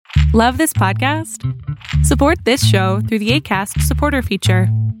Love this podcast? Support this show through the Acast supporter feature.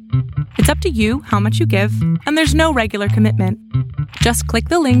 It's up to you how much you give, and there's no regular commitment. Just click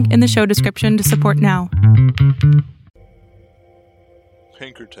the link in the show description to support now.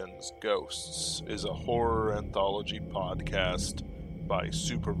 Pinkerton's Ghosts is a horror anthology podcast by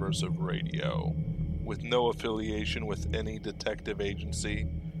Superversive Radio, with no affiliation with any detective agency,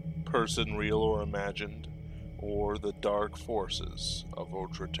 person real or imagined, or the dark forces of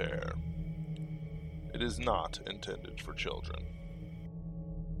Outreterre. It is not intended for children.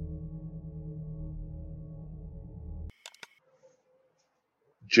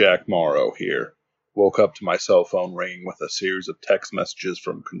 Jack Morrow here. Woke up to my cell phone ringing with a series of text messages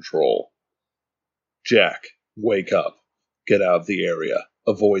from Control. Jack, wake up. Get out of the area.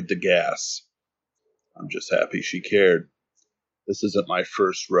 Avoid the gas. I'm just happy she cared. This isn't my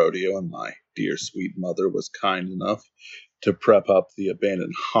first rodeo, and my dear sweet mother was kind enough to prep up the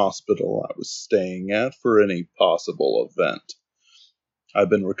abandoned hospital I was staying at for any possible event. I've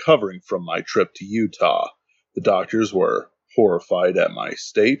been recovering from my trip to Utah. The doctors were horrified at my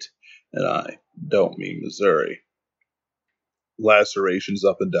state, and I don't mean Missouri. Lacerations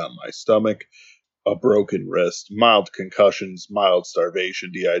up and down my stomach, a broken wrist, mild concussions, mild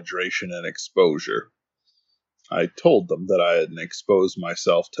starvation, dehydration, and exposure. I told them that I hadn't exposed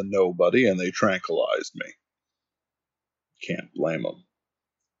myself to nobody, and they tranquilized me. Can't blame them.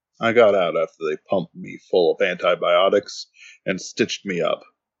 I got out after they pumped me full of antibiotics and stitched me up.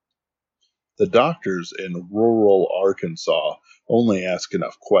 The doctors in rural Arkansas only ask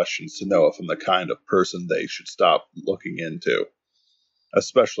enough questions to know if I'm the kind of person they should stop looking into,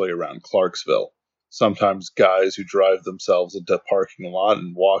 especially around Clarksville. Sometimes guys who drive themselves into a parking lot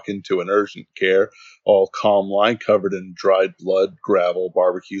and walk into an urgent care, all calm-like, covered in dried blood, gravel,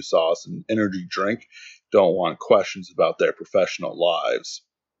 barbecue sauce, and energy drink, don't want questions about their professional lives.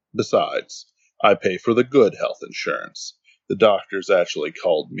 Besides, I pay for the good health insurance. The doctors actually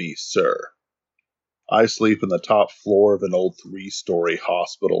called me sir. I sleep in the top floor of an old 3-story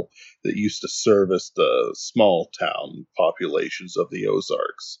hospital that used to service the small-town populations of the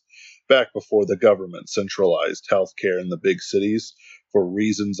Ozarks. Back before the government centralized healthcare in the big cities, for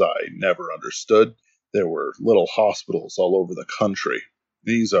reasons I never understood, there were little hospitals all over the country.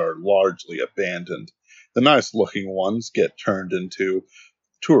 These are largely abandoned. The nice-looking ones get turned into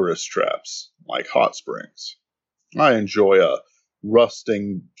tourist traps, like hot springs. I enjoy a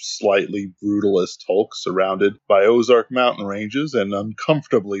rusting, slightly brutalist hulk surrounded by Ozark mountain ranges and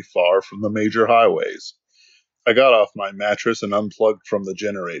uncomfortably far from the major highways. I got off my mattress and unplugged from the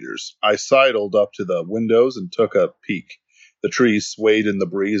generators. I sidled up to the windows and took a peek. The trees swayed in the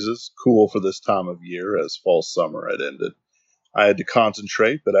breezes, cool for this time of year as fall summer had ended. I had to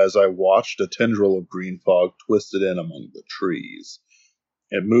concentrate, but as I watched, a tendril of green fog twisted in among the trees.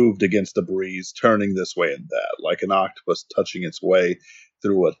 It moved against the breeze, turning this way and that, like an octopus touching its way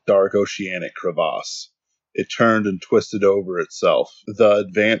through a dark oceanic crevasse. It turned and twisted over itself, the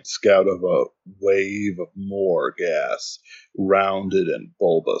advance scout of a wave of more gas, rounded and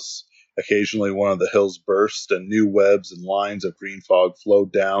bulbous. Occasionally one of the hills burst, and new webs and lines of green fog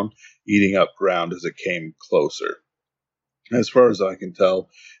flowed down, eating up ground as it came closer. As far as I can tell,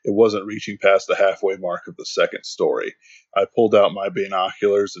 it wasn't reaching past the halfway mark of the second story. I pulled out my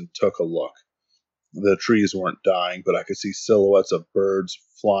binoculars and took a look. The trees weren't dying, but I could see silhouettes of birds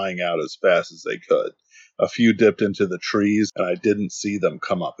flying out as fast as they could. A few dipped into the trees, and I didn't see them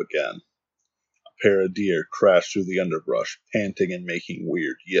come up again. A pair of deer crashed through the underbrush, panting and making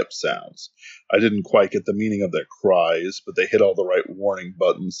weird yip sounds. I didn't quite get the meaning of their cries, but they hit all the right warning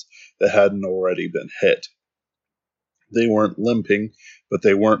buttons that hadn't already been hit. They weren't limping, but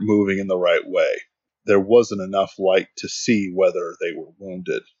they weren't moving in the right way. There wasn't enough light to see whether they were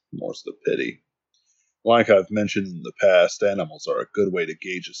wounded, more's the pity. Like I've mentioned in the past, animals are a good way to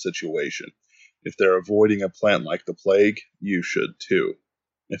gauge a situation. If they're avoiding a plant like the plague, you should too.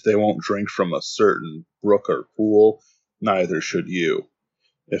 If they won't drink from a certain brook or pool, neither should you.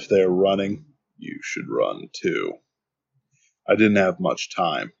 If they're running, you should run too. I didn't have much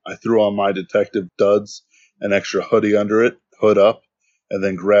time. I threw on my detective duds, an extra hoodie under it, hood up, and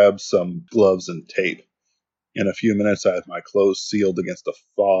then grabbed some gloves and tape. In a few minutes, I had my clothes sealed against the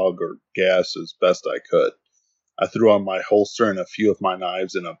fog or gas as best I could. I threw on my holster and a few of my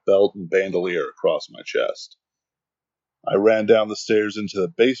knives in a belt and bandolier across my chest. I ran down the stairs into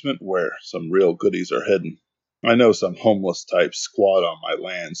the basement where some real goodies are hidden. I know some homeless types squat on my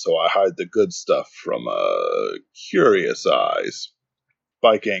land, so I hide the good stuff from curious eyes.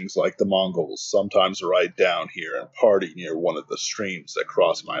 Bike gangs like the Mongols sometimes ride down here and party near one of the streams that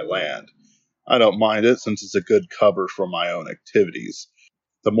cross my land. I don't mind it since it's a good cover for my own activities.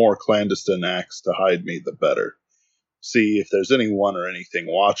 The more clandestine acts to hide me, the better. See, if there's anyone or anything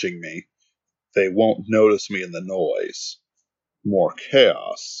watching me, they won't notice me in the noise. More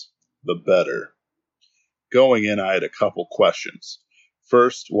chaos, the better. Going in, I had a couple questions.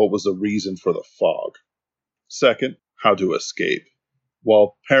 First, what was the reason for the fog? Second, how to escape.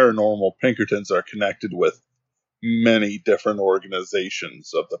 While paranormal Pinkertons are connected with many different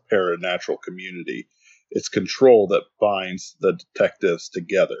organizations of the paranatural community, it's control that binds the detectives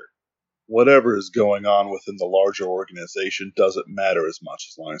together. Whatever is going on within the larger organization doesn't matter as much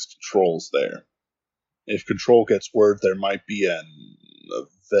as long as control's there. If control gets word there might be an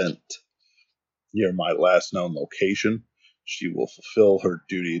event near my last known location, she will fulfill her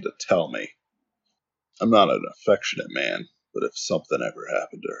duty to tell me. I'm not an affectionate man, but if something ever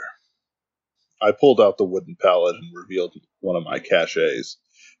happened to her. I pulled out the wooden pallet and revealed one of my caches.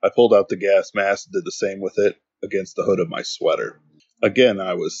 I pulled out the gas mask and did the same with it against the hood of my sweater. Again,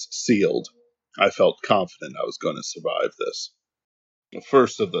 I was sealed. I felt confident I was going to survive this. The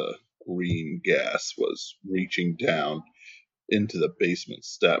first of the green gas was reaching down into the basement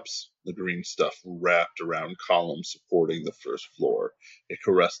steps. The green stuff wrapped around columns supporting the first floor. It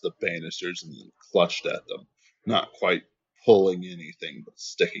caressed the banisters and then clutched at them, not quite pulling anything but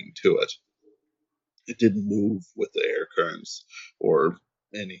sticking to it. It didn't move with the air currents or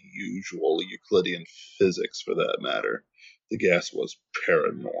any usual Euclidean physics for that matter. The gas was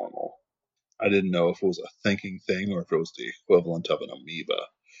paranormal. I didn't know if it was a thinking thing or if it was the equivalent of an amoeba.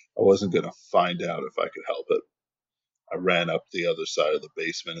 I wasn't going to find out if I could help it. I ran up the other side of the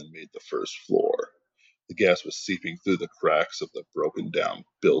basement and made the first floor. The gas was seeping through the cracks of the broken down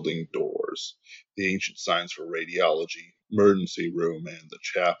building doors. The ancient signs for radiology, emergency room, and the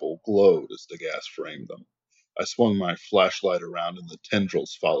chapel glowed as the gas framed them. I swung my flashlight around and the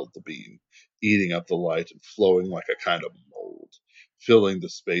tendrils followed the beam, eating up the light and flowing like a kind of mold, filling the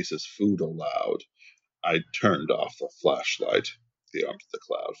space as food allowed. I turned off the flashlight. The arm of the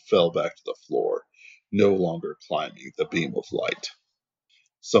cloud fell back to the floor, no longer climbing the beam of light.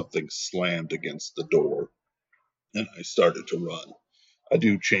 Something slammed against the door, and I started to run. I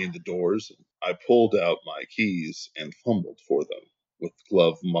chained the doors. I pulled out my keys and fumbled for them with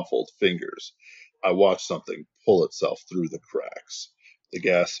glove-muffled fingers. I watched something pull itself through the cracks. The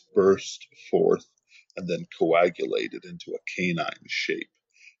gas burst forth and then coagulated into a canine shape.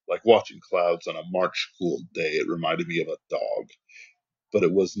 Like watching clouds on a March-cooled day, it reminded me of a dog, but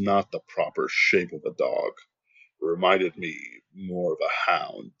it was not the proper shape of a dog. It reminded me more of a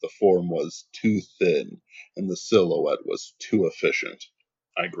hound. The form was too thin, and the silhouette was too efficient.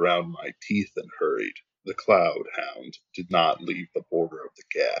 I ground my teeth and hurried. The cloud hound did not leave the border of the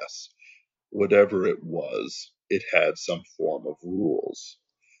gas. Whatever it was, it had some form of rules.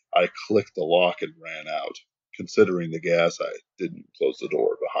 I clicked the lock and ran out. Considering the gas, I didn't close the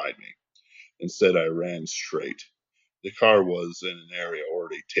door behind me. Instead, I ran straight. The car was in an area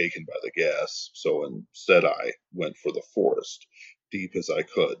already taken by the gas, so instead I went for the forest, deep as I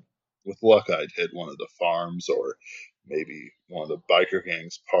could. With luck, I'd hit one of the farms or maybe one of the biker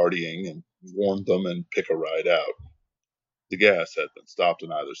gangs partying and warn them and pick a ride out. The gas had been stopped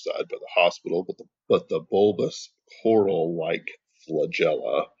on either side by the hospital, but the bulbous coral-like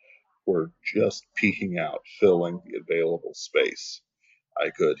flagella were just peeking out, filling the available space.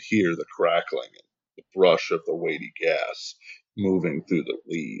 I could hear the crackling and the brush of the weighty gas moving through the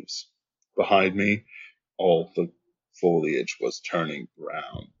leaves. Behind me, all the foliage was turning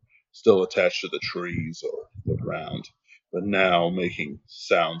brown, still attached to the trees or the ground, but now making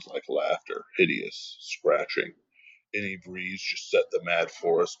sounds like laughter, hideous, scratching. Any breeze just set the mad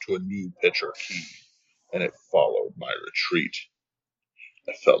forest to a new pitch or key, and it followed my retreat.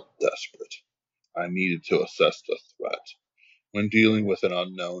 I felt desperate. I needed to assess the threat. When dealing with an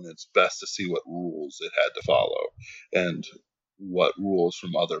unknown, it's best to see what rules it had to follow, and what rules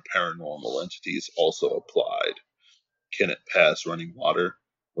from other paranormal entities also applied. Can it pass running water?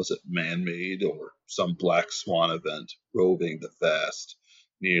 Was it man-made, or some black swan event roving the vast,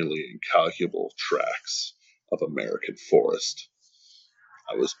 nearly incalculable tracts of American forest?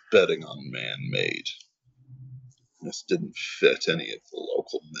 I was betting on man-made. This didn't fit any of the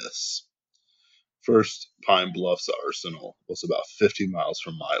local myths. First, Pine Bluff's arsenal was about 50 miles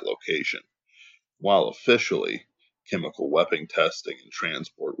from my location. While officially, chemical weapon testing and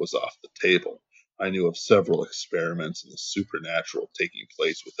transport was off the table, I knew of several experiments in the supernatural taking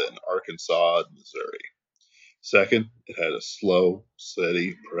place within Arkansas and Missouri. Second, it had a slow,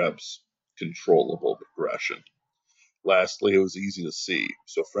 steady, perhaps controllable progression. Lastly, it was easy to see,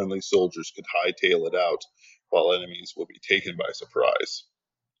 so friendly soldiers could hightail it out while enemies would be taken by surprise.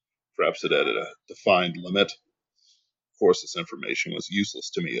 Perhaps it had a defined limit. course, this information was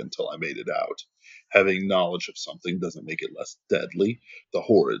useless to me until I made it out. Having knowledge of something doesn't make it less deadly. The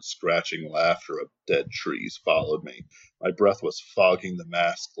horrid scratching laughter of dead trees followed me. My breath was fogging the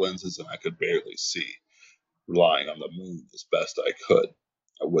mask lenses, and I could barely see. Relying on the moon as best I could,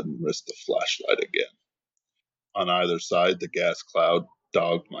 I wouldn't risk the flashlight again. On either side, the gas cloud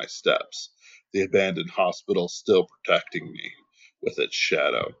dogged my steps, the abandoned hospital still protecting me with its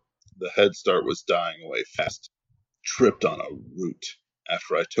shadow. The Head Start was dying away fast. Tripped on a root.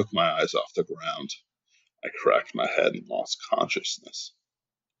 After I took my eyes off the ground, I cracked my head and lost consciousness.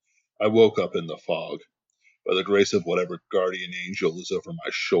 I woke up in the fog. By the grace of whatever guardian angel is over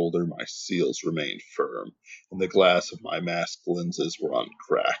my shoulder, my seals remained firm, and the glass of my mask lenses were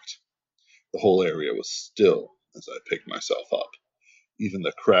uncracked. The whole area was still as I picked myself up. Even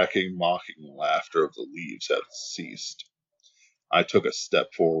the cracking, mocking laughter of the leaves had ceased. I took a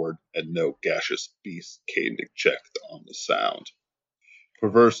step forward, and no gaseous beast came to check on the sound.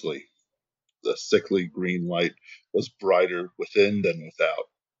 Perversely, the sickly green light was brighter within than without.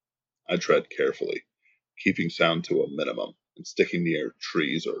 I tread carefully, keeping sound to a minimum, and sticking near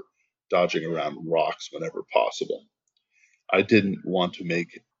trees or dodging around rocks whenever possible. I didn't want to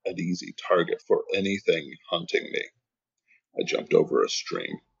make an easy target for anything hunting me. I jumped over a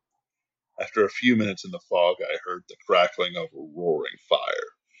stream. After a few minutes in the fog, I heard the crackling of a roaring fire,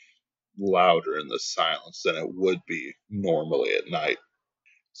 louder in the silence than it would be normally at night.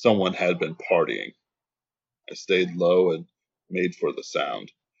 Someone had been partying. I stayed low and made for the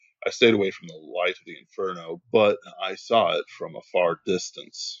sound. I stayed away from the light of the inferno, but I saw it from a far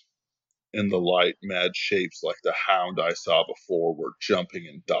distance. In the light, mad shapes like the hound I saw before were jumping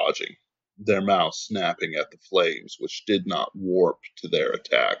and dodging, their mouths snapping at the flames, which did not warp to their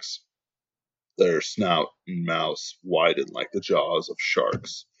attacks. Their snout and mouths widened like the jaws of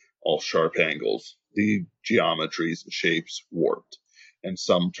sharks, all sharp angles. The geometries and shapes warped, and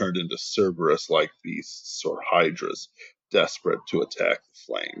some turned into Cerberus-like beasts or hydras, desperate to attack the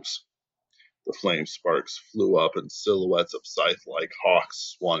flames. The flame sparks flew up, and silhouettes of scythe-like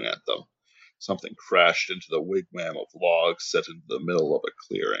hawks swung at them. Something crashed into the wigwam of logs set into the middle of a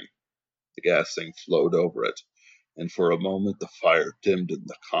clearing. The gas thing flowed over it, and for a moment the fire dimmed in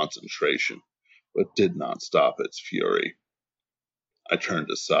the concentration, but did not stop its fury. I turned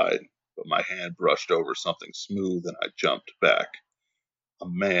aside, but my hand brushed over something smooth, and I jumped back. A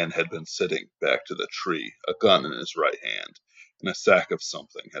man had been sitting back to the tree, a gun in his right hand, and a sack of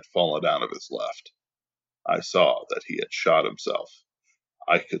something had fallen out of his left. I saw that he had shot himself.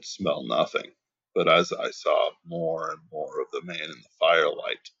 I could smell nothing, but as I saw more and more of the man in the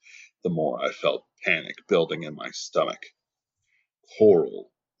firelight, the more I felt panic building in my stomach.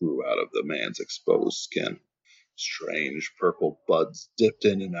 Coral grew out of the man's exposed skin. Strange purple buds dipped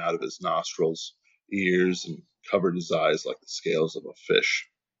in and out of his nostrils, ears, and covered his eyes like the scales of a fish.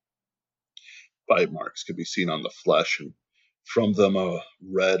 Bite marks could be seen on the flesh, and from them a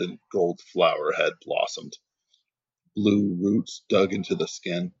red and gold flower had blossomed. Blue roots dug into the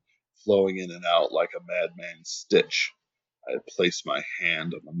skin, flowing in and out like a madman's stitch. I had placed my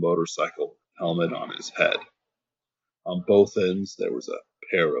hand on the motorcycle helmet on his head. On both ends there was a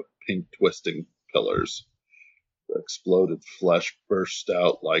pair of pink twisting pillars. The exploded flesh burst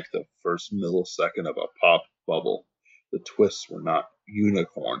out like the first millisecond of a popped bubble. The twists were not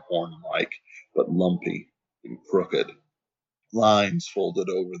unicorn horn-like, but lumpy and crooked. Lines folded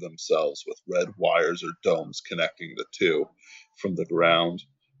over themselves with red wires or domes connecting the two. From the ground,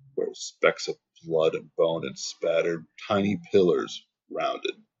 where specks of blood and bone had spattered, tiny pillars,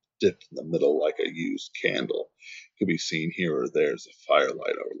 rounded, dipped in the middle like a used candle, could be seen here or there as the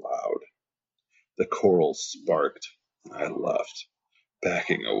firelight allowed. The coral sparked, and I left,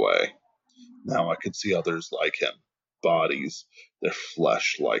 backing away. Now I could see others like him, bodies, their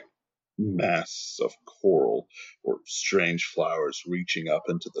flesh like masks of coral or strange flowers reaching up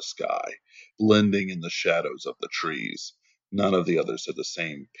into the sky, blending in the shadows of the trees. None of the others had the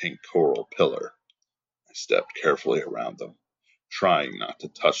same pink coral pillar. I stepped carefully around them, trying not to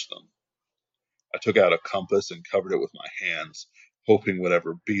touch them. I took out a compass and covered it with my hands, hoping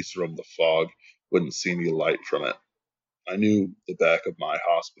whatever beast roamed the fog wouldn't see any light from it. I knew the back of my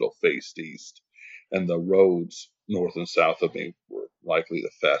hospital faced east, and the roads north and south of me were likely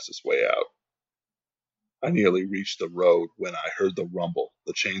the fastest way out. I nearly reached the road when I heard the rumble,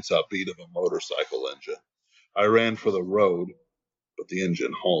 the chainsaw beat of a motorcycle engine. I ran for the road, but the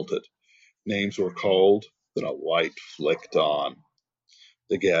engine halted. Names were called, then a light flicked on.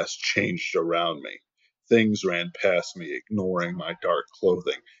 The gas changed around me. Things ran past me, ignoring my dark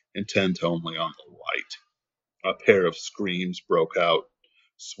clothing, intent only on the light. A pair of screams broke out.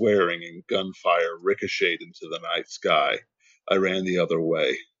 Swearing and gunfire ricocheted into the night sky. I ran the other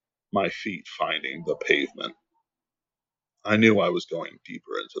way, my feet finding the pavement. I knew I was going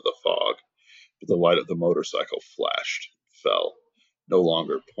deeper into the fog, but the light of the motorcycle flashed and fell, no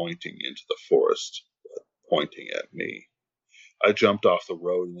longer pointing into the forest, but pointing at me. I jumped off the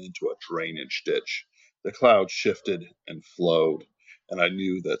road and into a drainage ditch. The clouds shifted and flowed, and I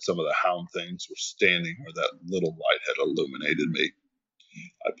knew that some of the hound things were standing where that little light had illuminated me.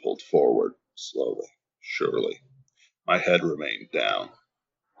 I pulled forward, slowly, surely. My head remained down.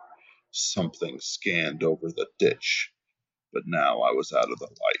 Something scanned over the ditch, but now I was out of the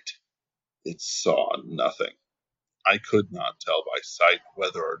light. It saw nothing. I could not tell by sight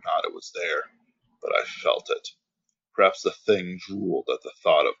whether or not it was there, but I felt it. Perhaps the thing drooled at the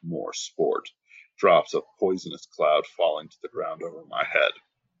thought of more sport, drops of poisonous cloud falling to the ground over my head.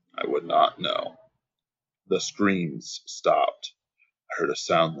 I would not know. The screams stopped. I heard a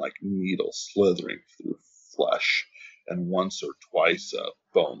sound like needles slithering through flesh, and once or twice a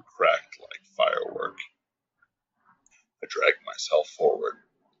bone cracked like firework. I dragged myself forward.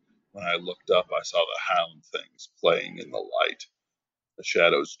 When I looked up, I saw the hound things playing in the light. The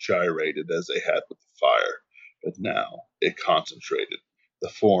shadows gyrated as they had with the fire, but now it concentrated, the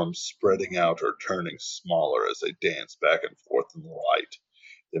forms spreading out or turning smaller as they danced back and forth in the light.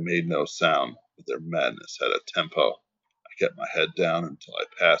 They made no sound, but their madness had a tempo. I kept my head down until I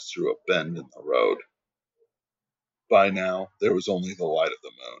passed through a bend in the road. By now, there was only the light of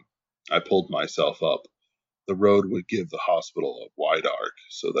the moon. I pulled myself up. The road would give the hospital a wide arc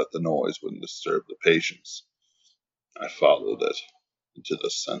so that the noise wouldn't disturb the patients. I followed it into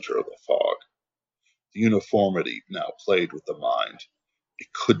the center of the fog. The uniformity now played with the mind. It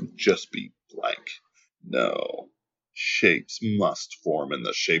couldn't just be blank. No. Shapes must form in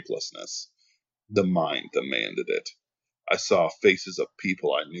the shapelessness. The mind demanded it. I saw faces of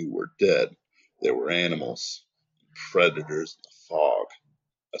people I knew were dead. There were animals, predators in the fog.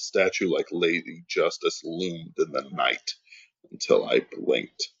 A statue like Lady Justice loomed in the night until I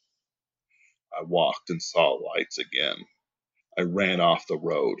blinked. I walked and saw lights again. I ran off the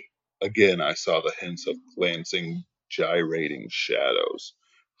road. Again I saw the hints of glancing, gyrating shadows,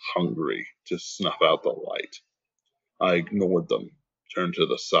 hungry to snuff out the light. I ignored them, turned to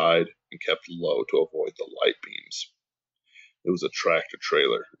the side, and kept low to avoid the light beams. It was a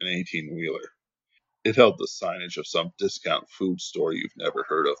tractor-trailer, an 18-wheeler. It held the signage of some discount food store you've never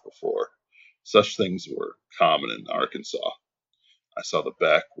heard of before. Such things were common in Arkansas. I saw the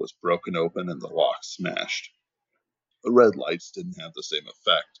back was broken open and the lock smashed. The red lights didn't have the same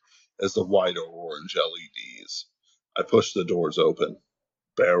effect as the white or orange LEDs. I pushed the doors open.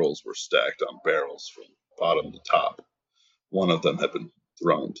 Barrels were stacked on barrels from bottom to top. One of them had been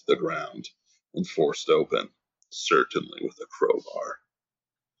thrown to the ground and forced open, certainly with a crowbar.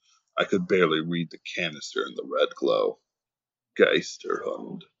 I could barely read the canister in the red glow.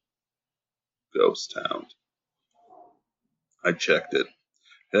 Geisterhund. Ghost hound. I checked it.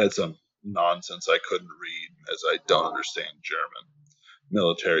 It had some nonsense I couldn't read, as I don't understand German.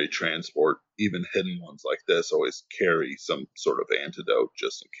 Military transport, even hidden ones like this, always carry some sort of antidote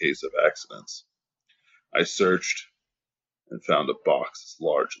just in case of accidents. I searched and found a box as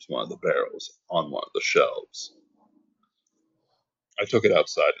large as one of the barrels on one of the shelves. I took it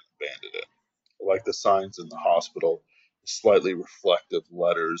outside and abandoned it. Like the signs in the hospital, the slightly reflective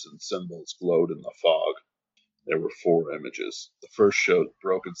letters and symbols glowed in the fog. There were 4 images. The first showed a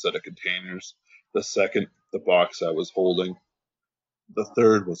broken set of containers. The second, the box I was holding. The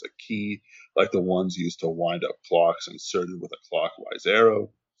third was a key, like the ones used to wind up clocks inserted with a clockwise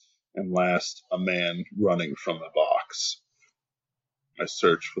arrow. And last, a man running from the box. I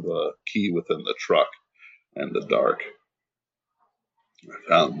searched for the key within the truck and the dark. I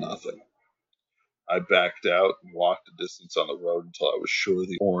found nothing. I backed out and walked a distance on the road until I was sure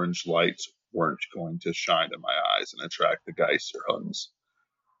the orange lights weren't going to shine in my eyes and attract the Geisterhunds.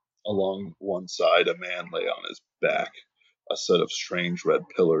 Along one side, a man lay on his back, a set of strange red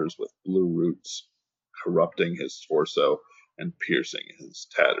pillars with blue roots corrupting his torso and piercing his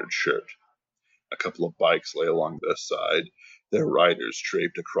tattered shirt. A couple of bikes lay along this side, their riders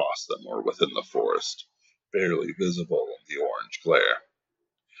draped across them or within the forest, barely visible in the orange glare.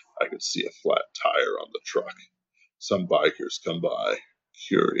 I could see a flat tire on the truck. Some bikers come by,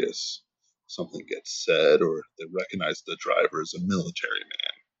 curious. Something gets said, or they recognize the driver as a military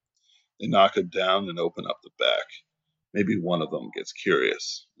man. They knock him down and open up the back. Maybe one of them gets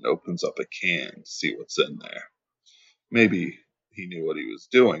curious and opens up a can to see what's in there. Maybe he knew what he was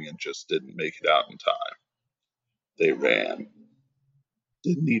doing and just didn't make it out in time. They ran.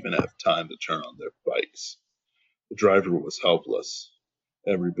 Didn't even have time to turn on their bikes. The driver was helpless.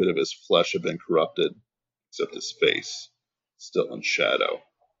 Every bit of his flesh had been corrupted, except his face, still in shadow.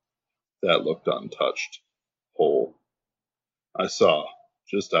 That looked untouched, whole. I saw,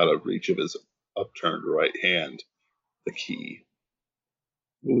 just out of reach of his upturned right hand, the key.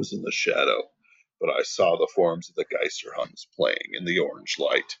 It was in the shadow, but I saw the forms of the Geisterhunds playing in the orange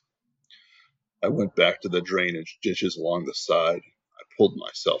light. I went back to the drainage ditches along the side. I pulled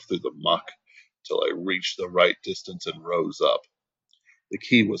myself through the muck till I reached the right distance and rose up. The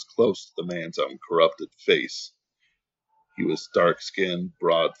key was close to the man's uncorrupted face. He was dark-skinned,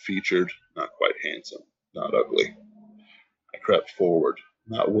 broad-featured, not quite handsome, not ugly. I crept forward,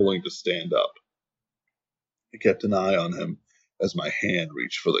 not willing to stand up. I kept an eye on him as my hand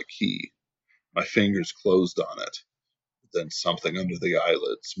reached for the key. My fingers closed on it, but then something under the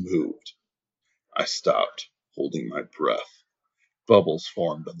eyelids moved. I stopped, holding my breath. Bubbles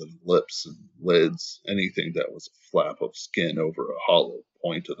formed on the lips and lids, anything that was a flap of skin over a hollow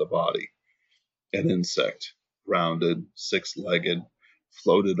point of the body. An insect, rounded, six-legged,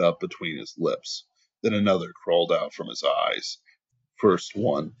 floated up between his lips. Then another crawled out from his eyes. First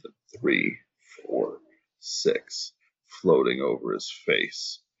one, then 3, 4, 6, floating over his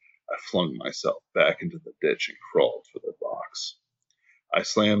face. I flung myself back into the ditch and crawled for the box. I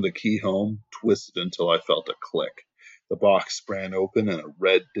slammed the key home, twisted until I felt a click. The box sprang open and a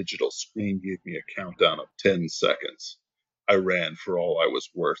red digital screen gave me a countdown of 10 seconds. I ran for all I was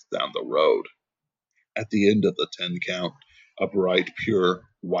worth down the road. At the end of the 10 count, a bright, pure,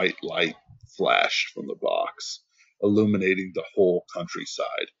 white light flashed from the box, illuminating the whole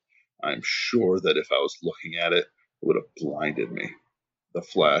countryside. I'm sure that if I was looking at it, it would have blinded me. The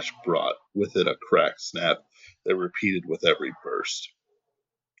flash brought with it a cracked snap that repeated with every burst.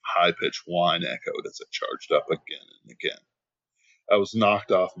 High-pitched whine echoed as it charged up again and again. I was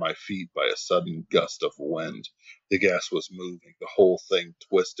knocked off my feet by a sudden gust of wind. The gas was moving, the whole thing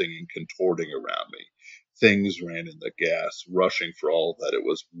twisting and contorting around me. Things ran in the gas, rushing for all that it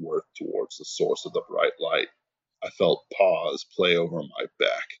was worth towards the source of the bright light. I felt paws play over my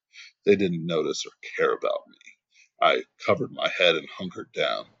back. They didn't notice or care about me. I covered my head and hunkered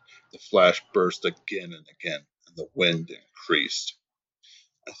down. The flash burst again and again, and the wind increased.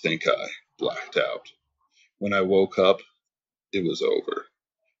 I think I blacked out. When I woke up, it was over.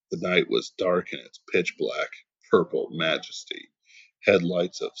 The night was dark in its pitch-black, purple majesty.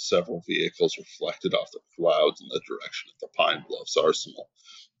 Headlights of several vehicles reflected off the clouds in the direction of the Pine Bluffs Arsenal,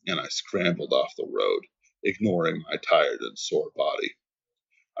 and I scrambled off the road, ignoring my tired and sore body.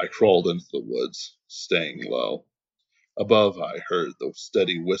 I crawled into the woods, staying low. Above I heard the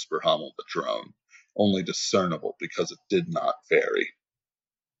steady whisper hum of the drone, only discernible because it did not vary.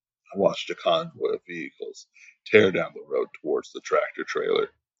 I watched a convoy of vehicles tear down the road towards the tractor trailer.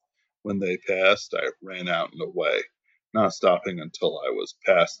 When they passed, I ran out and away, not stopping until I was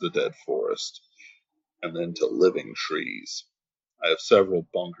past the dead forest, and then to living trees. I have several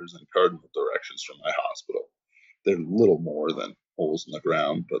bunkers in cardinal directions from my hospital. They're little more than holes in the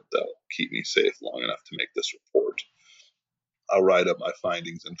ground, but they'll keep me safe long enough to make this report. I'll write up my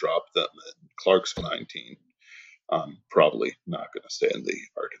findings and drop them in Clarksville 19. I'm probably not going to stay in the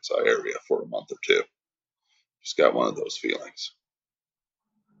Arkansas area for a month or two. Just got one of those feelings.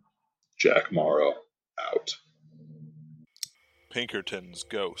 Jack Morrow, out. Pinkerton's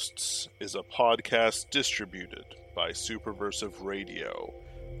Ghosts is a podcast distributed by Superversive Radio,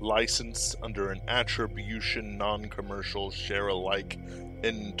 licensed under an Attribution Non-Commercial Share-alike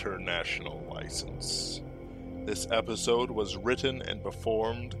International License. This episode was written and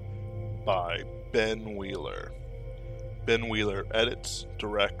performed by Ben Wheeler. Ben Wheeler edits,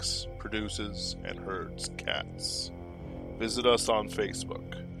 directs, produces, and herds cats. Visit us on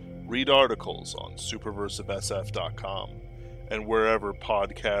Facebook. Read articles on superversivesf.com, and wherever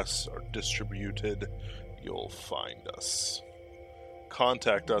podcasts are distributed, you'll find us.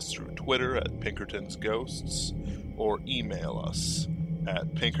 Contact us through Twitter at Pinkerton's Ghosts, or email us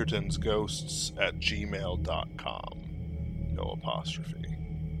at pinkertonsghosts@gmail.com. No apostrophe.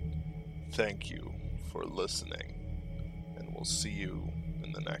 Thank you for listening, and we'll see you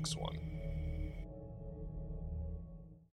in the next one.